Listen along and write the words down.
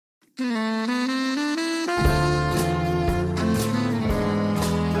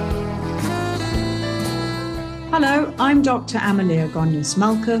Hello, I'm Dr Amaleya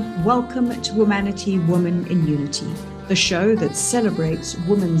Goneos-Malka. Welcome to Womanity-Women in Unity, the show that celebrates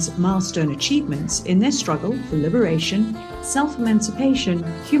women's milestone achievements in their struggle for liberation, self-emancipation,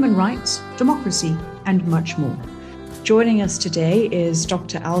 human rights, democracy, and much more. Joining us today is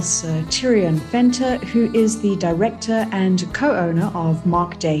Dr Elsa Thirion-Venter, who is the director and co-owner of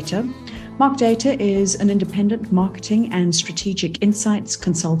MarkData. MarkData is an independent marketing and strategic insights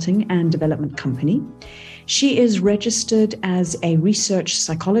consulting and development company. She is registered as a research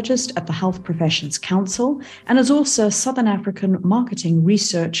psychologist at the Health Professions Council and is also a Southern African Marketing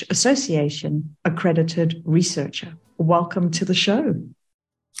Research Association accredited researcher. Welcome to the show.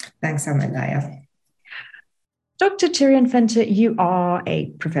 Thanks, Amaleya. Dr. Thirion-Venter, you are a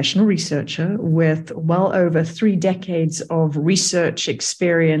professional researcher with well over 3 decades of research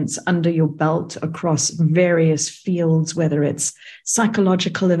experience under your belt across various fields, whether it's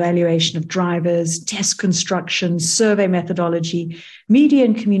psychological evaluation of drivers, test construction, survey methodology, media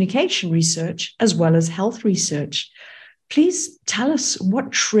and communication research, as well as health research. Please tell us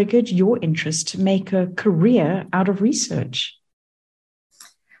what triggered your interest to make a career out of research.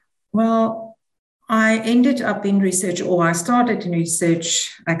 Well, I ended up in research, or I started in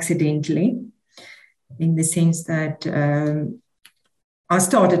research accidentally, in the sense that I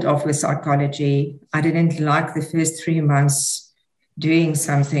started off with psychology. I didn't like the first 3 months doing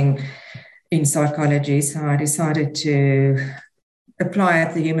something in psychology, so I decided to apply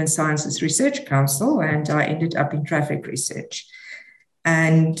at the Human Sciences Research Council, and I ended up in traffic research.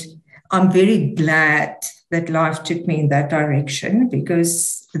 And I'm very glad that life took me in that direction,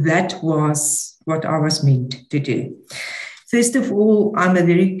 because that was what I was meant to do. First of all, I'm a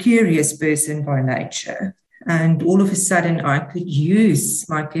very curious person by nature, and all of a sudden I could use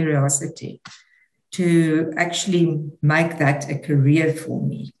my curiosity to actually make that a career for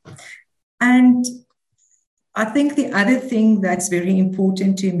me. And I think the other thing that's very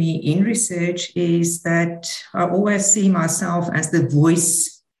important to me in research is that I always see myself as the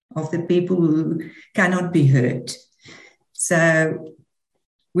voice of the people who cannot be heard. So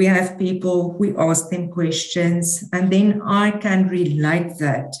we have people, we ask them questions, and then I can relate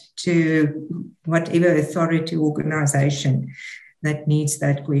that to whatever authority organization that needs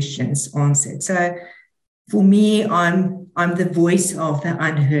that questions answered. So for me, I'm the voice of the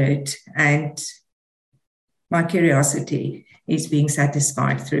unheard, and my curiosity is being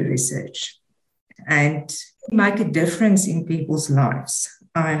satisfied through research and make a difference in people's lives.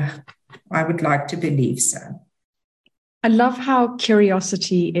 I would like to believe so. I love how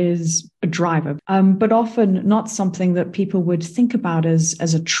curiosity is a driver, but often not something that people would think about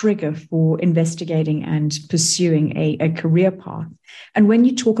as a trigger for investigating and pursuing a career path. And when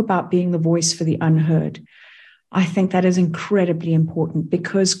you talk about being the voice for the unheard, I think that is incredibly important,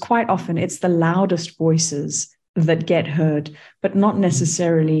 because quite often it's the loudest voices that get heard, but not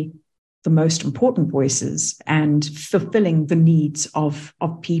necessarily the most important voices and fulfilling the needs of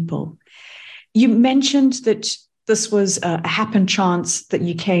people. You mentioned that this was a happen chance that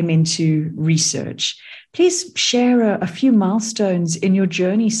you came into research. Please share a few milestones in your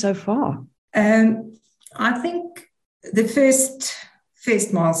journey so far. I think the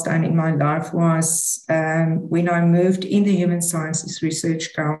first milestone in my life was when I moved in the Human Sciences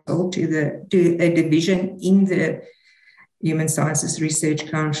Research Council to a division in the Human Sciences Research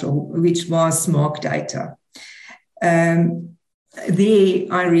Council, which was MarkData. There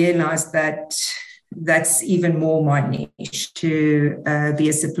I realized that that's even more my niche, to be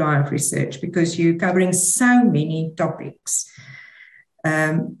a supplier of research, because you're covering so many topics.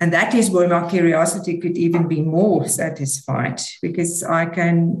 And that is where my curiosity could even be more satisfied, because I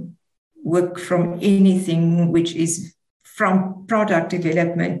can work from anything which is from product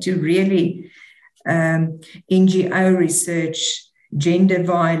development to really NGO research, gender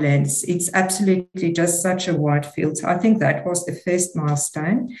violence. It's absolutely just such a wide field. So I think that was the first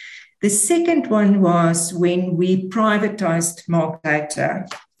milestone. The second one was when we privatized MarkData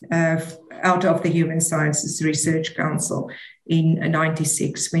out of the Human Sciences Research Council in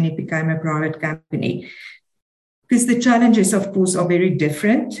 1996, when it became a private company. Because the challenges, of course, are very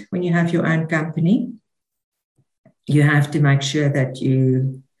different when you have your own company. You have to make sure that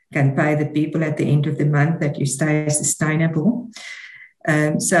you can pay the people at the end of the month, that you stay sustainable.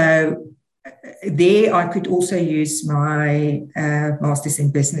 So there I could also use my Masters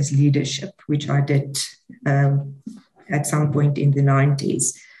in Business Leadership, which I did at some point in the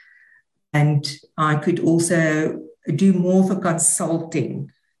 90s. And I could also do more of a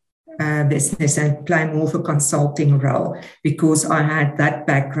consulting business and play more of a consulting role, because I had that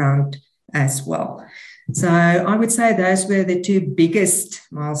background as well. So I would say those were the 2 biggest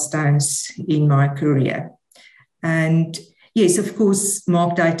milestones in my career. And yes, of course,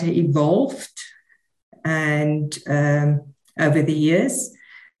 MarkData evolved and over the years.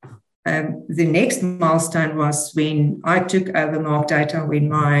 The next milestone was when I took over MarkData, when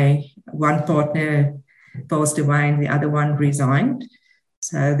my one partner passed away and the other one resigned.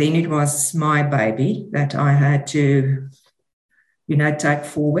 So then it was my baby that I had to, take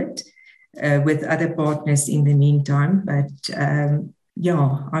forward with other partners in the meantime. But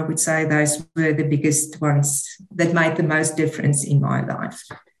I would say those were the biggest ones that made the most difference in my life.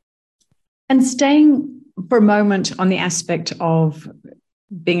 And staying for a moment on the aspect of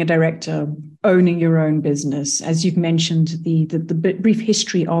being a director, owning your own business, as you've mentioned, the brief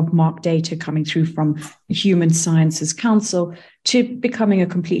history of MarkData coming through from Human Sciences Council to becoming a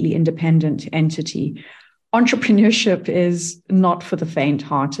completely independent entity. Entrepreneurship is not for the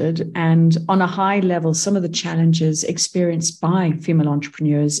faint-hearted, and on a high level, some of the challenges experienced by female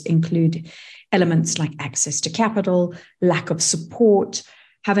entrepreneurs include elements like access to capital, lack of support,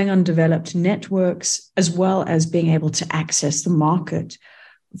 having undeveloped networks, as well as being able to access the market.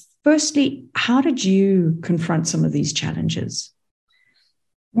 Firstly, how did you confront some of these challenges?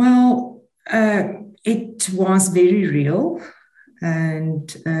 Well, it was very real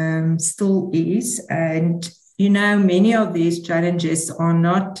and still is. And, many of these challenges are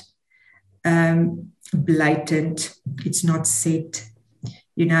not blatant. It's not set.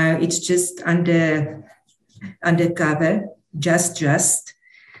 It's just undercover, just.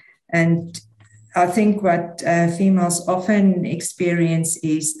 And I think what females often experience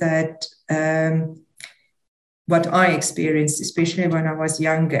is that what I experienced, especially when I was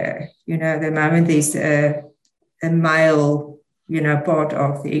younger, the moment there's a male, part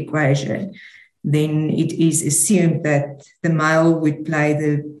of the equation, then it is assumed that the male would play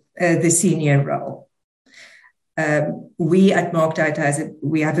the senior role. We at MarkData,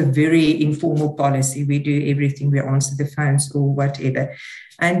 we have a very informal policy. We do everything. We answer the phones or whatever.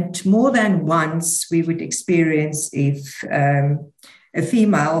 And more than once, we would experience if a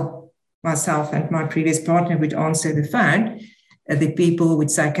female, myself and my previous partner, would answer the phone, the people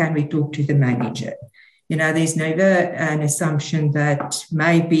would say, "Can we talk to the manager?" There's never an assumption that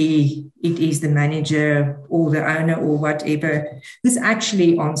maybe it is the manager or the owner or whatever who's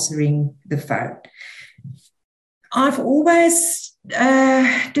actually answering the phone. I've always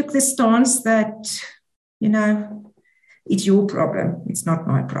took the stance that, it's your problem. It's not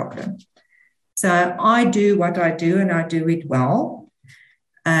my problem. So I do what I do and I do it well.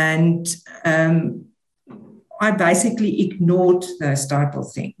 And I basically ignored those type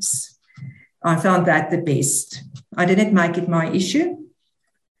of things. I found that the best. I didn't make it my issue.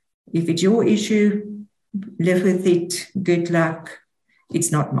 If it's your issue, live with it. Good luck.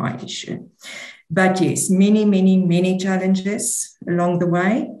 It's not my issue. But yes, many challenges along the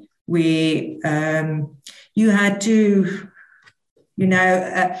way where you had to, you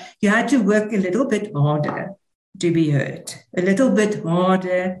had to work a little bit harder to be heard, a little bit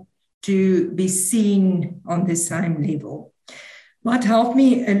harder to be seen on the same level. What helped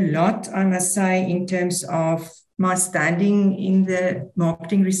me a lot, I must say, in terms of my standing in the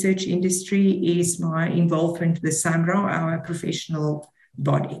marketing research industry is my involvement with SAMRA, our professional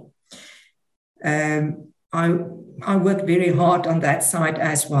body. I work very hard on that side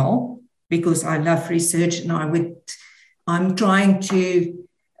as well because I love research and I'm trying to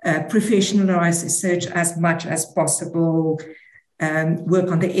professionalize research as much as possible, work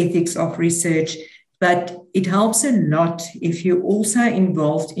on the ethics of research. But it helps a lot if you're also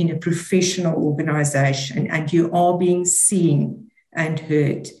involved in a professional organization and you are being seen and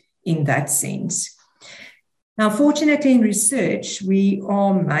heard in that sense. Now, fortunately, in research, we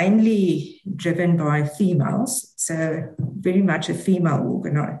are mainly driven by females. So very much a female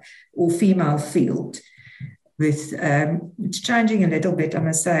or female field. With it's changing a little bit, I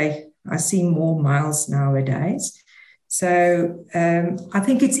must say. I see more males nowadays. So I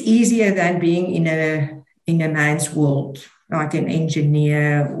think it's easier than being in a man's world, like an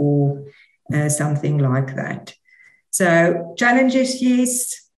engineer or something like that. So challenges,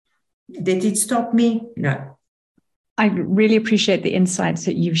 yes. Did it stop me? No. I really appreciate the insights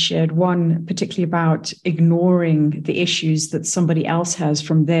that you've shared. One, particularly about ignoring the issues that somebody else has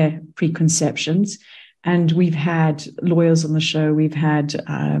from their preconceptions. And we've had lawyers on the show, we've had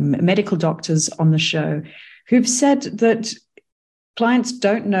medical doctors on the show who've said that clients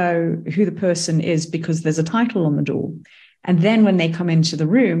don't know who the person is because there's a title on the door. And then when they come into the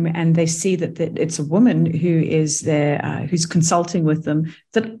room and they see that it's a woman who is there, who's consulting with them,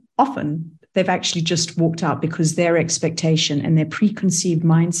 that often they've actually just walked out because their expectation and their preconceived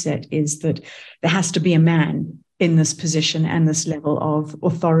mindset is that there has to be a man in this position and this level of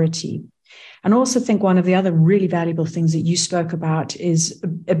authority. And I also think one of the other really valuable things that you spoke about is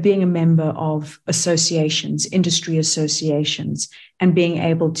being a member of associations, industry associations, and being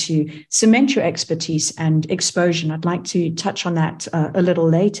able to cement your expertise and exposure. And I'd like to touch on that a little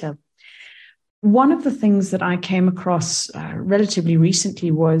later. One of the things that I came across relatively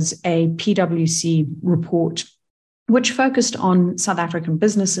recently was a PwC report which focused on South African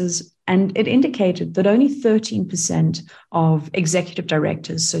businesses, and it indicated that only 13% of executive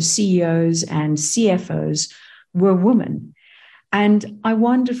directors, so CEOs and CFOs, were women. And I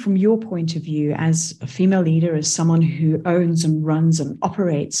wondered, from your point of view as a female leader, as someone who owns and runs and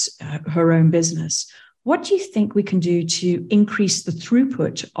operates her own business, what do you think we can do to increase the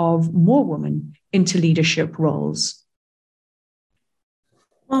throughput of more women into leadership roles?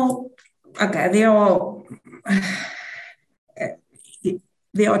 Well, okay, there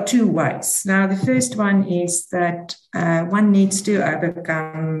are two ways. Now, the first one is that one needs to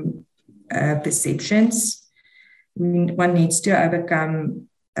overcome perceptions. One needs to overcome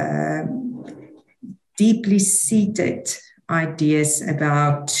deeply seated ideas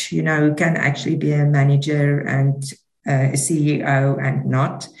about, who can actually be a manager and a CEO and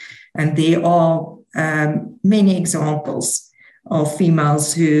not. And there are many examples of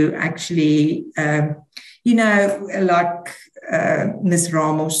females who actually, like Ms.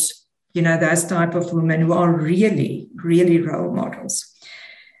 Ramos, those type of women who are really, really role models.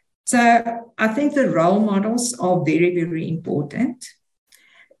 So I think the role models are very, very important,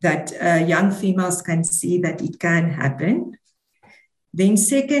 that young females can see that it can happen. Then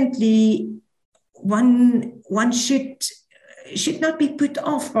secondly, one should not be put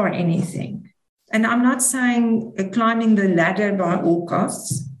off by anything. And I'm not saying climbing the ladder by all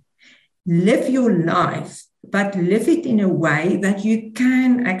costs. Live your life, but live it in a way that you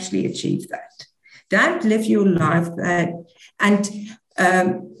can actually achieve that. Don't live your life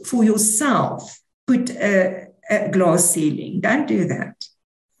for yourself, put a glass ceiling. Don't do that.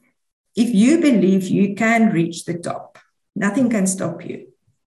 If you believe you can reach the top, nothing can stop you.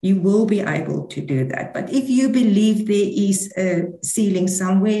 You will be able to do that. But if you believe there is a ceiling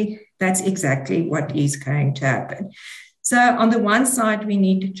somewhere, that's exactly what is going to happen. So on the one side, we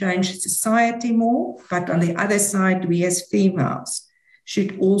need to change society more, but on the other side, we as females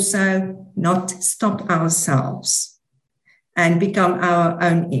should also not stop ourselves and become our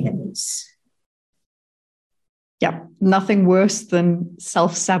own enemies. Yeah, nothing worse than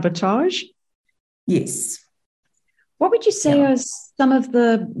self-sabotage. Yes. What would you say are some of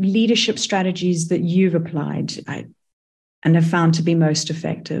the leadership strategies that you've applied and have found to be most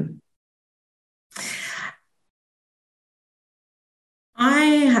effective? I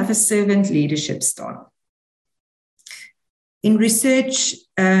have a servant leadership style. In research,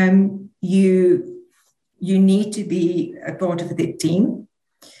 you need to be a part of the team.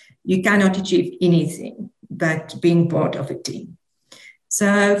 You cannot achieve anything but being part of a team.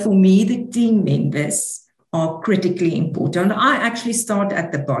 So for me, the team members are critically important. I actually start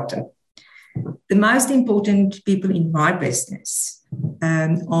at the bottom. The most important people in my business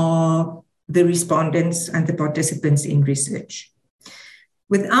are the respondents and the participants in research.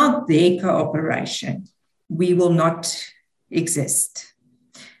 Without their cooperation, we will not exist.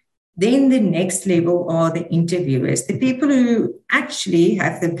 Then the next level are the interviewers, the people who actually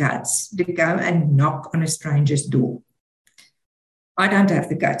have the guts to go and knock on a stranger's door. I don't have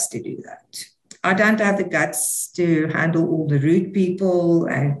the guts to do that. I don't have the guts to handle all the rude people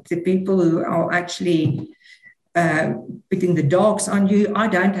and the people who are actually putting the dogs on you. I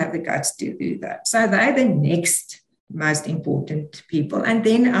don't have the guts to do that. So they're the next most important people. And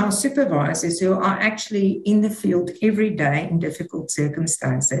then our supervisors who are actually in the field every day in difficult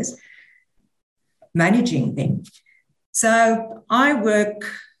circumstances, managing them. So I work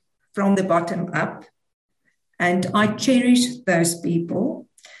from the bottom up and I cherish those people.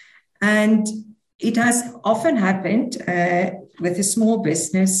 And it has often happened with a small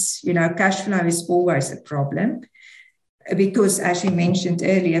business, cash flow is always a problem because, as you mentioned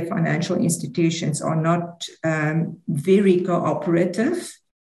earlier, financial institutions are not very cooperative.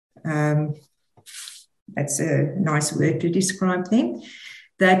 That's a nice word to describe them.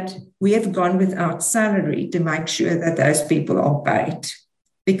 That we have gone without salary to make sure that those people are paid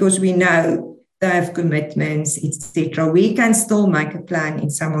because we know they have commitments, etc. We can still make a plan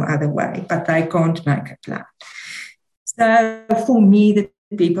in some other way, but they can't make a plan. So for me, the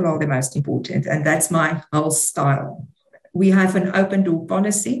people are the most important, and that's my whole style. We have an open door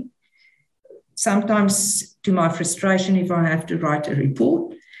policy. Sometimes to my frustration, if I have to write a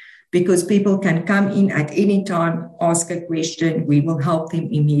report, because people can come in at any time, ask a question, we will help them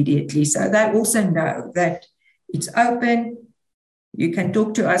immediately. So they also know that it's open, You can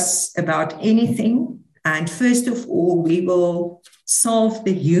talk to us about anything. And first of all, we will solve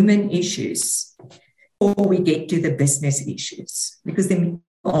the human issues before we get to the business issues, because they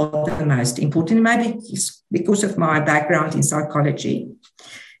are the most important. Maybe it's because of my background in psychology.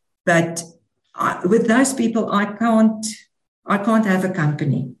 But with those people, I can't have a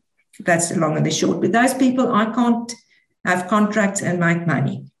company. That's the long and the short. With those people, I can't have contracts and make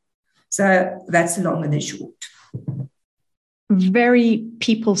money. So that's the long and the short. Very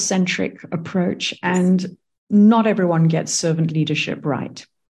people-centric approach, and not everyone gets servant leadership right.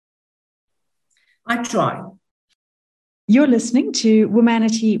 I try. You're listening to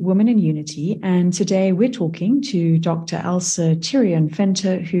Womanity-Women in Unity, and today we're talking to Dr Elsa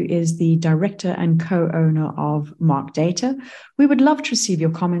Thirion-Venter, who is the director and co-owner of MarkData. We would love to receive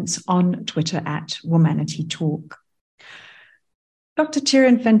your comments on Twitter at WomanityTalk. Dr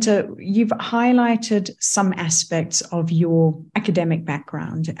Thirion-Venter, you've highlighted some aspects of your academic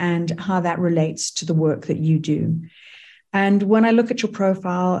background and how that relates to the work that you do. And when I look at your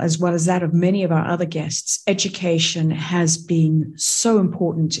profile, as well as that of many of our other guests, education has been so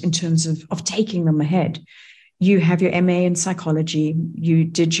important in terms of taking them ahead. You have your MA in psychology, you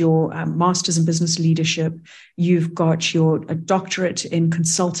did your master's in business leadership, you've got your doctorate in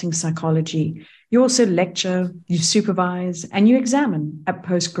consulting psychology, you also lecture, you supervise, and you examine at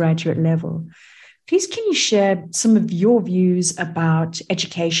postgraduate level. Please, can you share some of your views about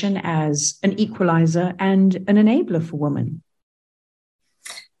education as an equalizer and an enabler for women?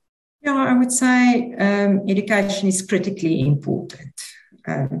 Yeah, I would say education is critically important.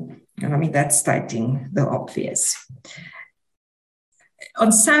 And I mean, that's stating the obvious.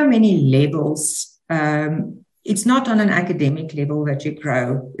 On so many levels, it's not on an academic level that you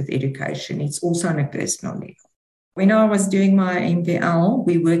grow with education. It's also on a personal level. When I was doing my MBL,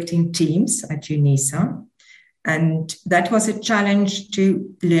 we worked in teams at UNISA, and that was a challenge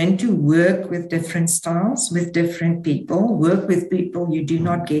to learn to work with different styles, with different people, work with people you do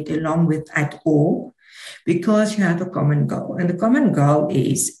not get along with at all, because you have a common goal. And the common goal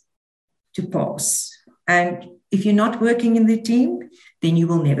is to pass. And if you're not working in the team, then you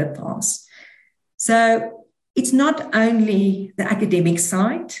will never pass. So it's not only the academic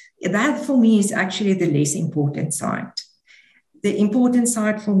side. That for me is actually the less important side. The important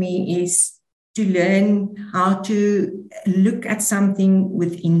side for me is to learn how to look at something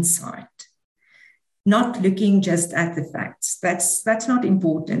with insight, not looking just at the facts. That's not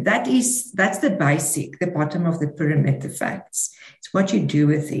important. That's the basic, the bottom of the pyramid, the facts. It's what you do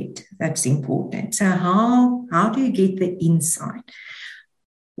with it that's important. So how do you get the insight?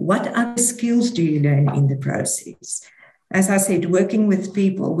 What other skills do you learn in the process? As I said, working with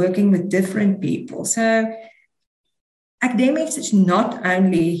people, working with different people. So academics is not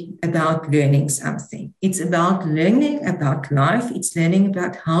only about learning something. It's about learning about life. It's learning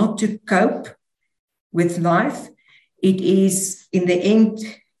about how to cope with life. It is, in the end,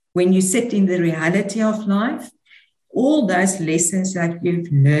 when you sit in the reality of life, all those lessons that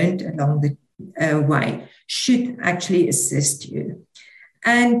you've learned along the way should actually assist you.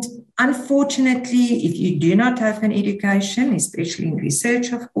 And unfortunately, if you do not have an education, especially in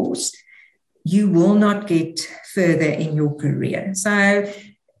research, of course, you will not get further in your career. So,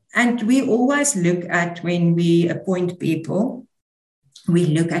 and we always look at, when we appoint people, we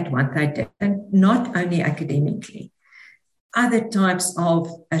look at what they did, and not only academically. Other types of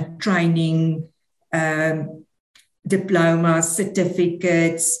training, diplomas,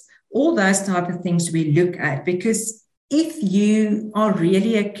 certificates, all those type of things we look at, because if you are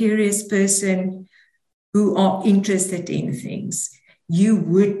really a curious person who are interested in things, you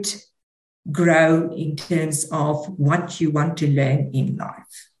would grow in terms of what you want to learn in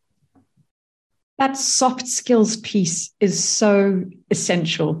life. That soft skills piece is so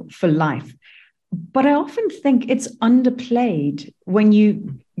essential for life. But I often think it's underplayed when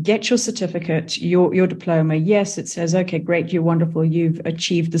you get your certificate, your diploma. Yes, it says, okay, great, you're wonderful, you've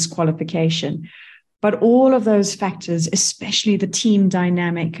achieved this qualification. But all of those factors, especially the team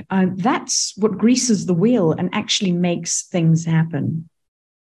dynamic, that's what greases the wheel and actually makes things happen.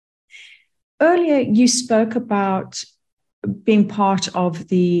 Earlier, you spoke about being part of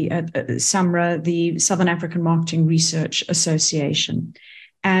the SAMRA, the Southern African Marketing Research Association,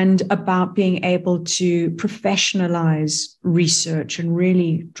 and about being able to professionalize research and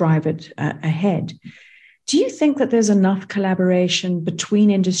really drive it ahead. Do you think that there's enough collaboration between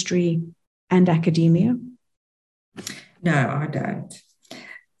industry and academia? No, I don't.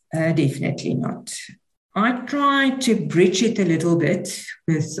 Definitely not. I try to bridge it a little bit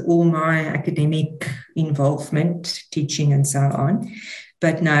with all my academic involvement, teaching and so on.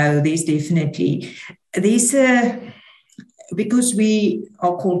 But no, there's because we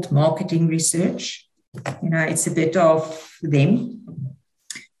are called marketing research, it's a bit of them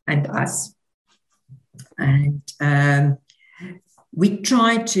and us. And we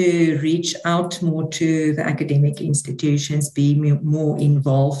try to reach out more to the academic institutions, be more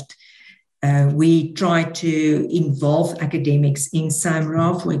involved. We try to involve academics in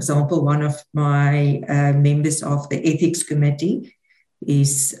SAMRA. For example, one of my members of the ethics committee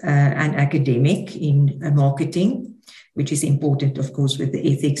is an academic in marketing, which is important, of course, with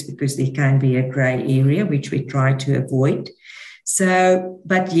the ethics, because there can be a gray area, which we try to avoid. So,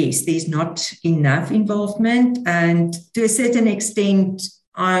 but yes, there's not enough involvement. And to a certain extent,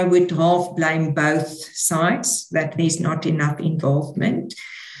 I would half blame both sides, that there's not enough involvement.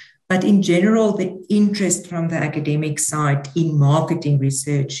 But in general, the interest from the academic side in marketing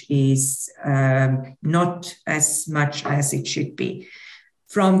research is not as much as it should be.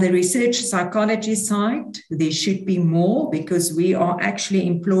 From the research psychology side, there should be more, because we are actually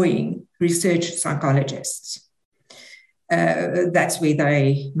employing research psychologists. That's where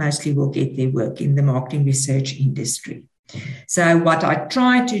they mostly will get their work, in the marketing research industry. So what I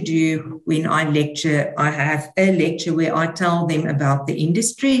try to do when I lecture, I have a lecture where I tell them about the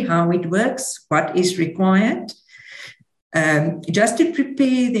industry, how it works, what is required, just to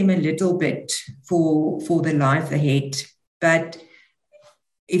prepare them a little bit for the life ahead. But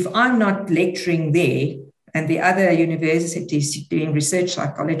if I'm not lecturing there, and the other universities doing research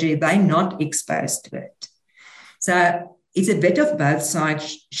psychology, they're not exposed to it. So it's a bit of both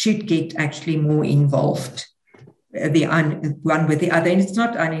sides should get actually more involved, the one with the other. And it's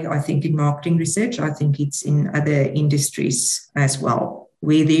not only, I think, in marketing research, I think it's in other industries as well,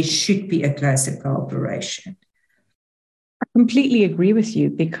 where there should be a closer cooperation. I completely agree with you,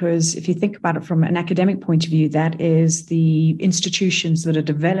 because if you think about it from an academic point of view, that is the institutions that are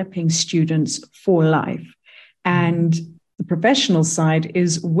developing students for life. And the professional side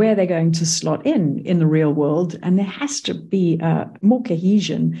is where they're going to slot in the real world. And there has to be more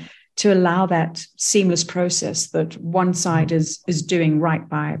cohesion to allow that seamless process that one side is doing right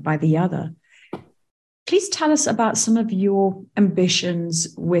by the other. Please tell us about some of your ambitions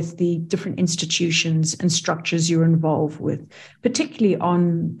with the different institutions and structures you're involved with, particularly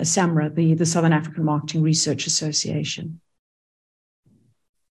on SAMRA, the Southern African Marketing Research Association.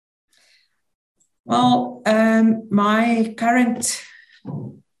 Well, my current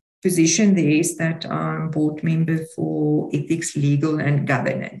position there is that I'm board member for ethics, legal, and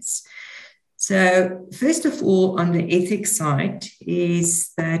governance. So first of all, on the ethics side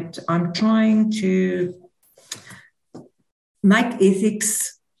is that I'm trying to make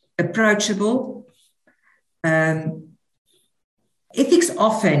ethics approachable. Ethics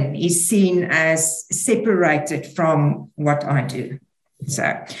often is seen as separated from what I do.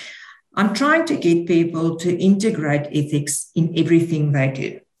 So I'm trying to get people to integrate ethics in everything they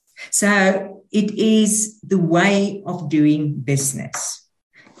do. So it is the way of doing business.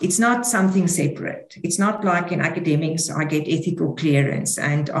 It's not something separate. It's not like in academics, I get ethical clearance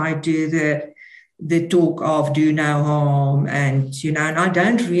and I do the talk of do no harm and I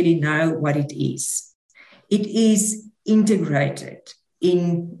don't really know what it is. It is integrated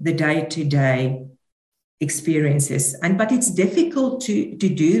in the day-to-day experiences. But it's difficult to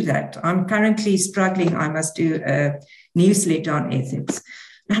do that. I'm currently struggling. I must do a newsletter on ethics.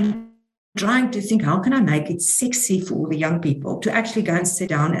 I'm trying to think, how can I make it sexy for the young people to actually go and sit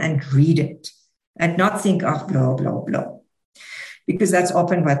down and read it and not think, oh, blah, blah, blah. Because that's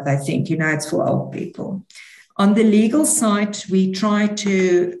often what they think, it's for old people. On the legal side, we try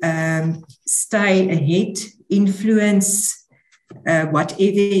to stay ahead, influence whatever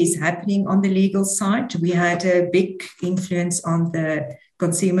is happening on the legal side. We had a big influence on the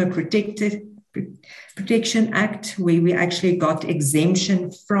Consumer Protection Act, where we actually got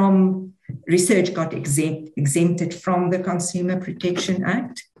exemption from, research got exempted from the Consumer Protection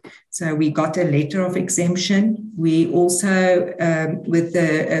Act. So we got a letter of exemption. We also, with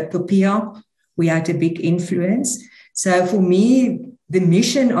the POPIA, we had a big influence. So for me, the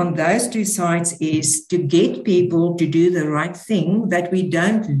mission on those two sides is to get people to do the right thing, that we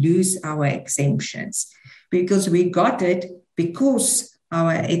don't lose our exemptions, because we got it because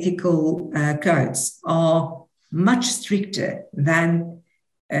our ethical codes are much stricter than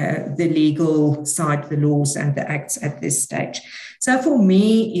the legal side, the laws and the acts at this stage. So for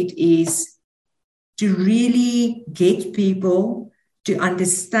me, it is to really get people to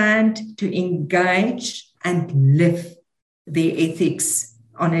understand, to engage and live their ethics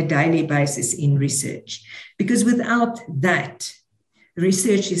on a daily basis in research. Because without that,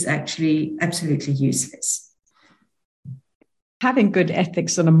 research is actually absolutely useless. Having good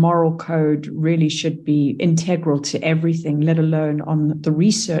ethics and a moral code really should be integral to everything, let alone on the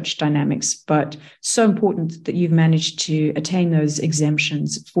research dynamics, but so important that you've managed to attain those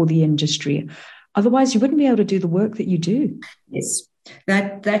exemptions for the industry. Otherwise, you wouldn't be able to do the work that you do. Yes,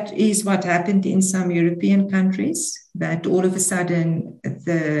 that is what happened in some European countries, that all of a sudden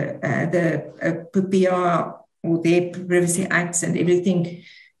the PPR or their Privacy Acts and everything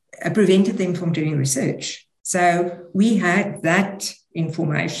prevented them from doing research. So we had that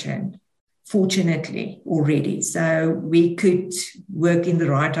information, fortunately, already. So we could work in the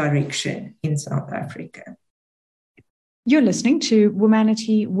right direction in South Africa. You're listening to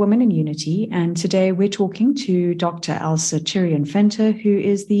Womanity-Women in Unity, and today we're talking to Dr Elsa Thirion-Venter, who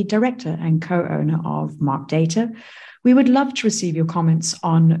is the director and co-owner of MarkData. We would love to receive your comments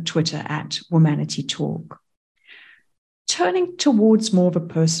on Twitter at WomanityTalk. Turning towards more of a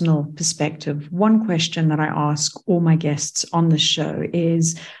personal perspective, one question that I ask all my guests on the show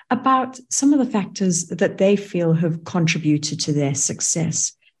is about some of the factors that they feel have contributed to their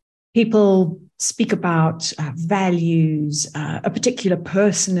success. People speak about values, a particular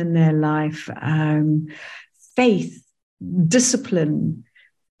person in their life, faith, discipline.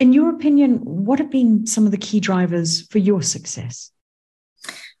 In your opinion, what have been some of the key drivers for your success?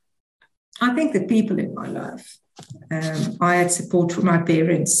 I think the people in my life. I had support from my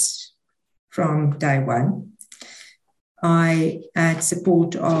parents from day one. I had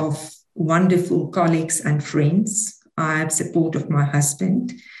support of wonderful colleagues and friends. I had support of my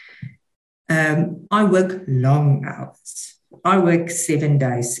husband. I work long hours. I work 7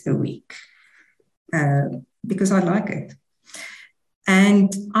 days a week because I like it.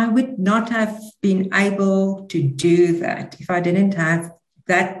 And I would not have been able to do that if I didn't have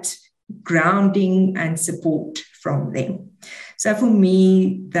that grounding and support from them. So for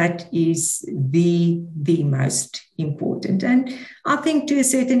me, that is the most important. And I think to a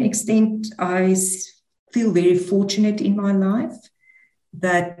certain extent, I feel very fortunate in my life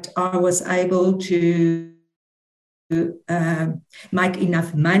that I was able to make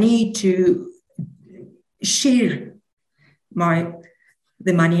enough money to share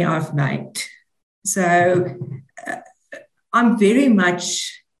the money I've made. So I'm very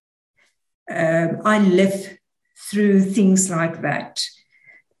much, I live through things like that,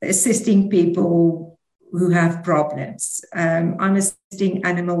 assisting people who have problems. I'm assisting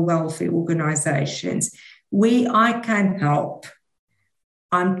animal welfare organizations where I can help.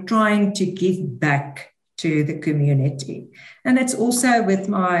 I'm trying to give back to the community. And it's also with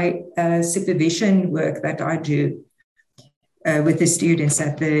my supervision work that I do with the students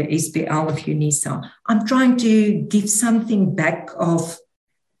at the SPL of UNISA. I'm trying to give something back of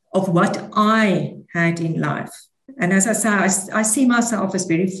what I had in life. And as I say, I see myself as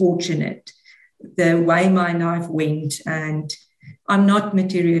very fortunate the way my life went, and I'm not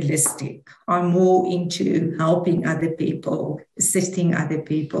materialistic. I'm more into helping other people, assisting other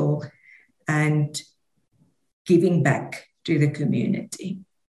people, and giving back to the community.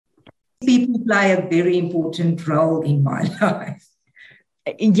 People play a very important role in my life.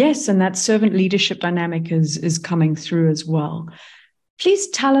 Yes, and that servant leadership dynamic is coming through as well. Please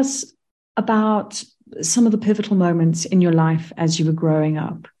tell us about some of the pivotal moments in your life as you were growing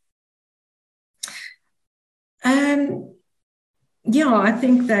up. I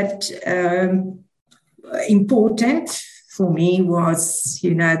think that important for me was,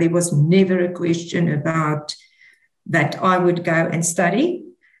 there was never a question about that I would go and study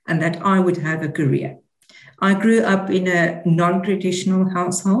and that I would have a career. I grew up in a non-traditional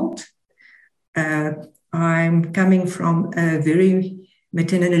household. I'm coming from a very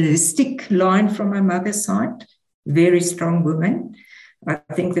maternalistic line from my mother's side, very strong woman. I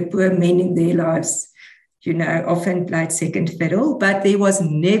think the poor men in their lives, often played second fiddle, but there was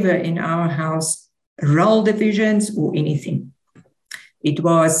never in our house role divisions or anything. It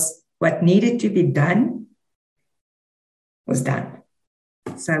was what needed to be done was done.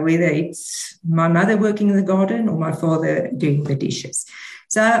 So whether it's my mother working in the garden or my father doing the dishes.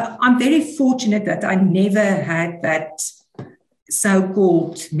 So I'm very fortunate that I never had that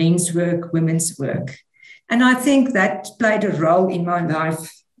so-called men's work, women's work. And I think that played a role in my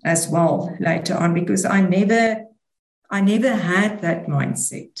life as well later on, because I never had that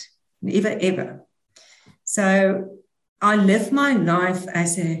mindset, never, ever. So I live my life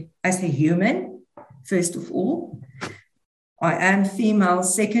as a human, first of all. I am female,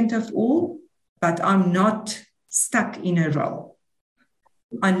 second of all, but I'm not stuck in a role.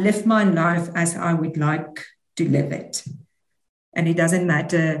 I live my life as I would like to live it. And it doesn't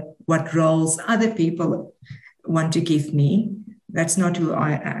matter what roles other people want to give me. That's not who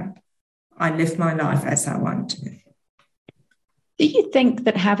I am. I live my life as I want to. Do you think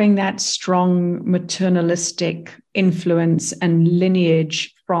that having that strong maternalistic influence and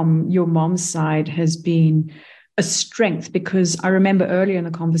lineage from your mom's side has been a strength? Because I remember earlier in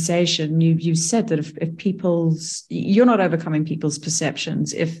the conversation, you said that if you're not overcoming people's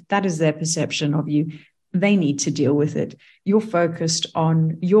perceptions, if that is their perception of you, they need to deal with it. You're focused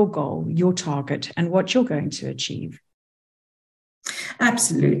on your goal, your target, and what you're going to achieve.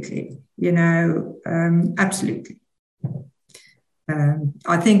 Absolutely. Absolutely.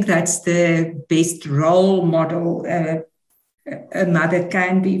 I think that's the best role model a mother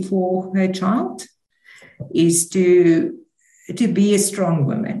can be for her child, is to be a strong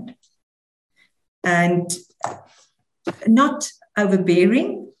woman and not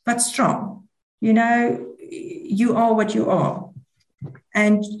overbearing, but strong. You are what you are,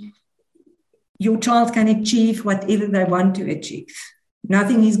 and your child can achieve whatever they want to achieve.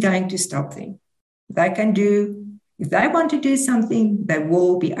 Nothing is going to stop them. If they want to do something, they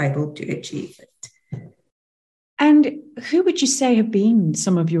will be able to achieve it. And who would you say have been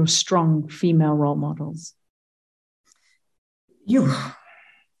some of your strong female role models?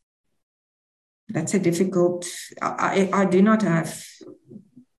 That's a difficult. I do not have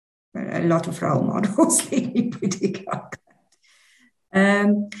a lot of role models. Let me put it like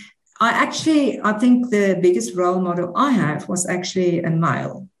that. I think the biggest role model I have was actually a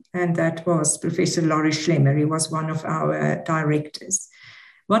male, and that was Professor Laurie Schlemmer. He was one of our directors.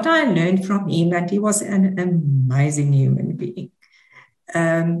 What I learned from him, and he was an amazing human being.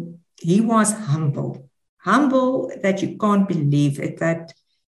 He was humble that you can't believe it, that,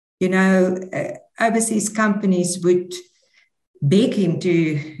 overseas companies would beg him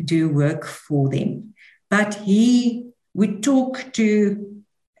to do work for them. But he would talk to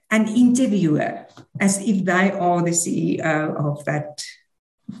an interviewer as if they are the CEO of that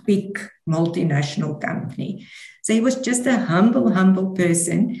big multinational company. So he was just a humble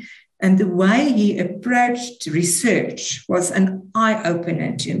person. And the way he approached research was an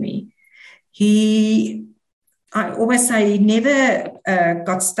eye-opener to me. I always say he never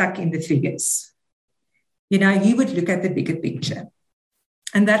got stuck in the figures. He would look at the bigger picture.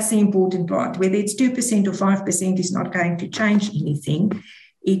 And that's the important part. Whether it's 2% or 5% is not going to change anything.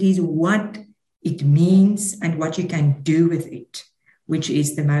 It is what it means and what you can do with it, which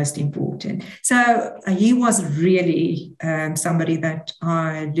is the most important. So he was really somebody that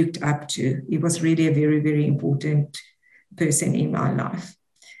I looked up to. He was really a very, very important person in my life.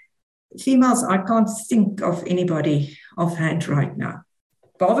 Females, I can't think of anybody offhand right now.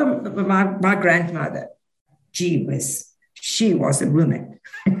 But my grandmother, she was a woman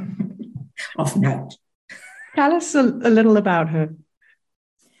of note. Tell us a little about her.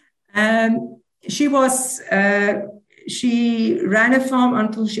 She ran a farm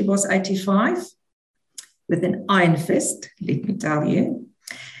until she was 85 with an iron fist, let me tell you.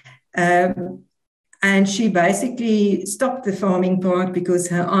 And she basically stopped the farming part because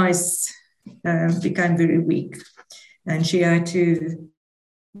her eyes became very weak and she had to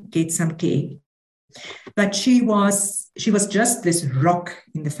get some care. But she was just this rock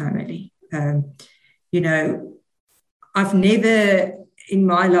in the family. I've never in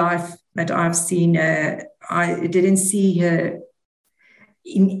my life that I've seen her, I didn't see her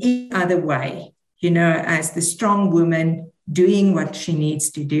in any other way, as the strong woman doing what she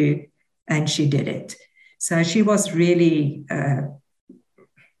needs to do, and she did it. So she was really, I'm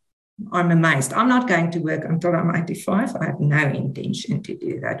amazed. I'm not going to work until I'm 85. I have no intention to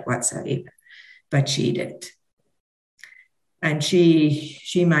do that whatsoever, but she did. And she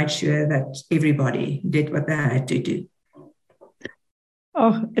made sure that everybody did what they had to do.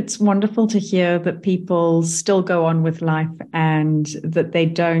 Oh, it's wonderful to hear that people still go on with life and that they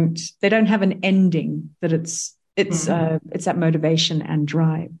don't have an ending, that it's that motivation and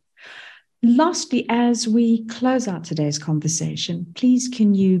drive. Lastly, as we close out today's conversation, please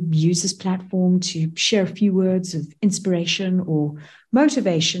can you use this platform to share a few words of inspiration or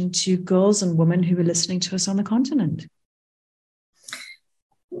motivation to girls and women who are listening to us on the continent?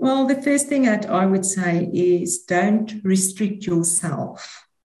 Well, the first thing that I would say is don't restrict yourself.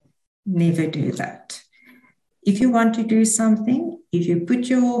 Never do that. If you want to do something, if you put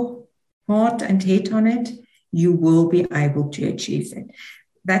your heart and head on it, you will be able to achieve it.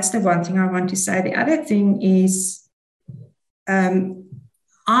 That's the one thing I want to say. The other thing is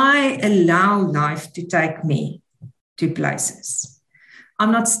I allow life to take me to places.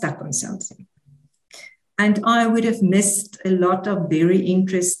 I'm not stuck on something. And I would have missed a lot of very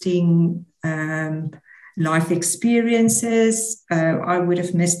interesting life experiences. I would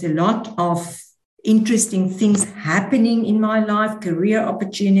have missed a lot of interesting things happening in my life, career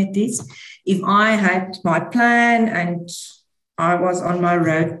opportunities, if I had my plan and I was on my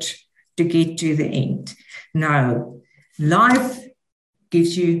road to get to the end. No, life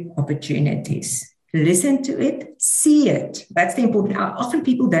gives you opportunities. Listen to it, see it. That's the important. Often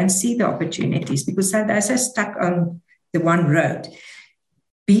people don't see the opportunities because they're so stuck on the one road.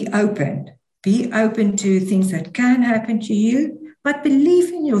 Be open. Be open to things that can happen to you, but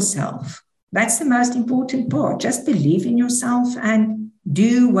believe in yourself. That's the most important part. Just believe in yourself and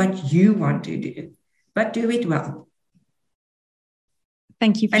do what you want to do, but do it well.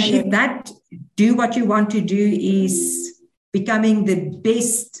 Thank you for sharing. And if that do what you want to do is becoming the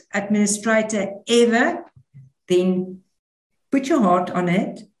best administrator ever, then put your heart on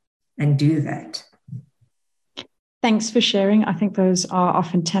it and do that. Thanks for sharing. I think those are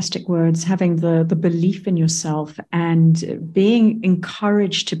fantastic words, having the belief in yourself and being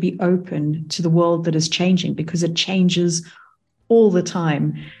encouraged to be open to the world that is changing, because it changes all the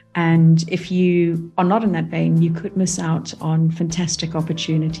time. And if you are not in that vein, you could miss out on fantastic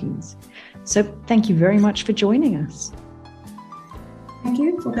opportunities. So thank you very much for joining us. Thank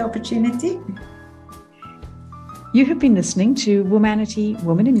you for the opportunity. You have been listening to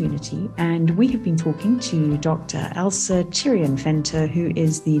Womanity-Women in Unity, and we have been talking to Dr Elsa Thirion-Venter, who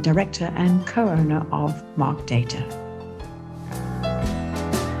is the director and co-owner of MarkData.